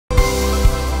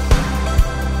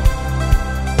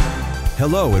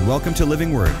Hello and welcome to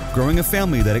Living Word, growing a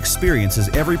family that experiences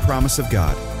every promise of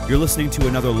God. You're listening to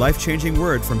another life-changing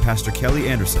word from Pastor Kelli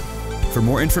Anderson. For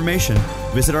more information,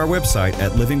 visit our website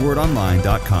at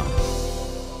livingwordonline.com.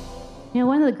 You know,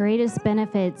 one of the greatest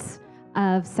benefits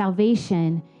of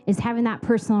salvation is having that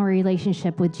personal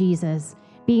relationship with Jesus,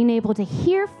 being able to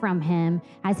hear from him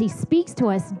as he speaks to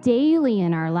us daily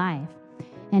in our life.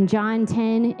 In John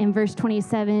 10, in verse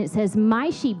 27, it says, "My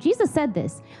sheep," Jesus said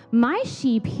this, "my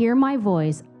sheep hear my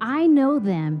voice. I know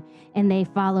them, and they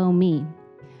follow me."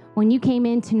 When you came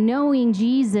into knowing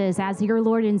Jesus as your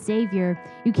Lord and Savior,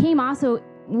 you came also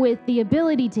with the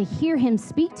ability to hear him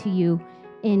speak to you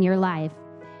in your life.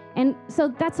 And so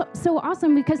that's so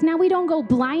awesome, because now we don't go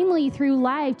blindly through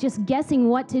life just guessing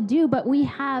what to do, but we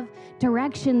have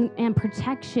direction and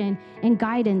protection and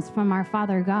guidance from our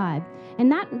Father God. And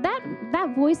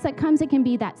that voice that comes, it can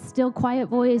be that still, quiet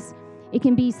voice. It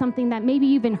can be something that maybe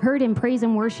you even heard in praise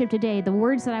and worship today. The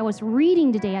words that I was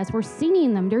reading today as we're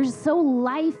singing them, they're so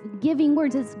life-giving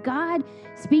words. It's God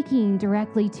speaking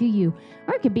directly to you.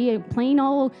 Or it could be a plain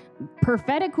old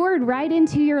prophetic word right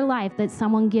into your life that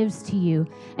someone gives to you.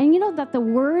 And you know that the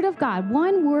Word of God,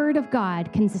 one Word of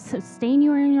God, can sustain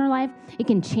you in your life. It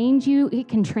can change you. It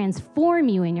can transform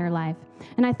you in your life.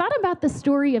 And I thought about the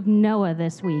story of Noah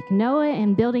this week, Noah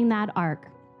and building that ark.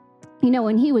 You know,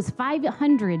 when he was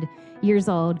 500 years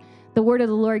old, the word of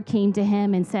the Lord came to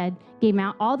him and gave him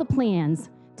out all the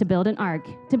plans to build an ark,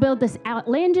 to build this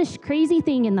outlandish, crazy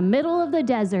thing in the middle of the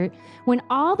desert, when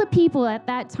all the people at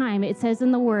that time, it says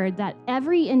in the word, that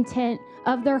every intent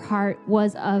of their heart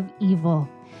was of evil.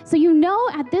 So you know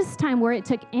at this time where it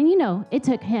took, and you know, it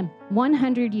took him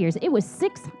 100 years. He was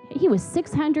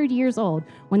 600 years old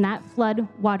when that flood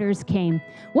waters came.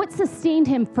 What sustained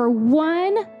him for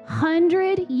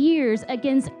 100 years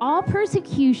against all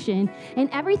persecution and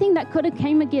everything that could have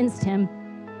came against him?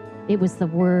 It was the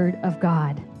Word of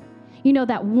God. You know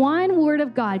that one word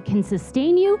of God can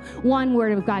sustain you. One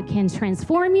word of God can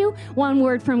transform you. One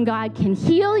word from God can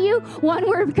heal you. One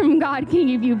word from God can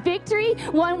give you victory.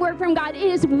 One word from God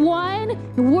is one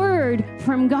word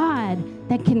from God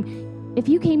that can, if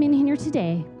you came in here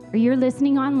today or you're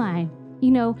listening online, you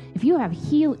know, if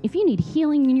you need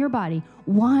healing in your body,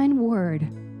 one word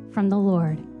from the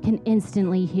Lord can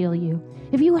instantly heal you.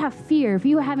 If you have fear, if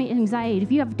you have anxiety,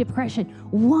 if you have depression,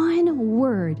 one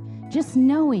word, just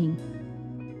knowing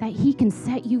that he can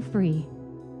set you free,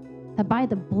 that by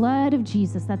the blood of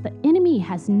Jesus, that the enemy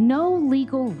has no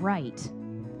legal right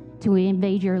to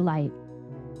invade your life,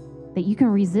 that you can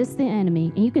resist the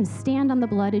enemy and you can stand on the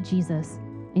blood of Jesus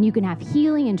and you can have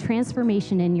healing and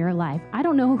transformation in your life. I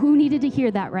don't know who needed to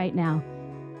hear that right now,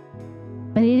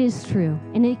 but it is true,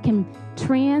 and it can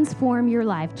transform your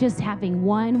life just having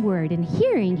one word and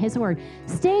hearing his word,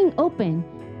 staying open.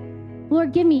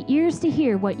 Lord, give me ears to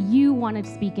hear what you want to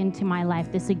speak into my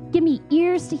life this week. Give me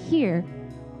ears to hear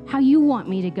how you want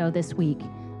me to go this week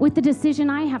with the decision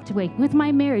I have to make, with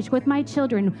my marriage, with my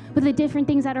children, with the different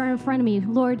things that are in front of me.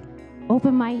 Lord,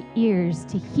 open my ears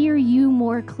to hear you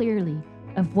more clearly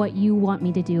of what you want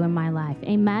me to do in my life.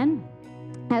 Amen.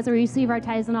 As we receive our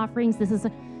tithes and offerings, this is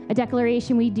a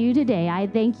declaration we do today. I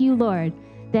thank you, Lord,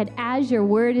 that as your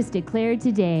word is declared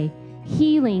today,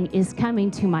 healing is coming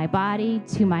to my body,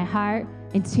 to my heart,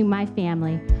 and to my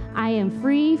family. I am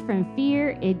free from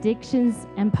fear, addictions,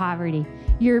 and poverty.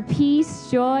 Your peace,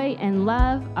 joy, and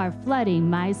love are flooding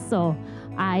my soul.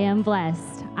 I am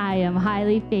blessed. I am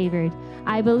highly favored.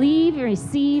 I believe,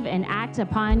 receive, and act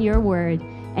upon your word.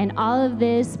 And all of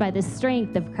this by the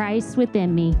strength of Christ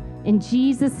within me. In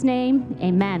Jesus' name,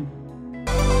 amen.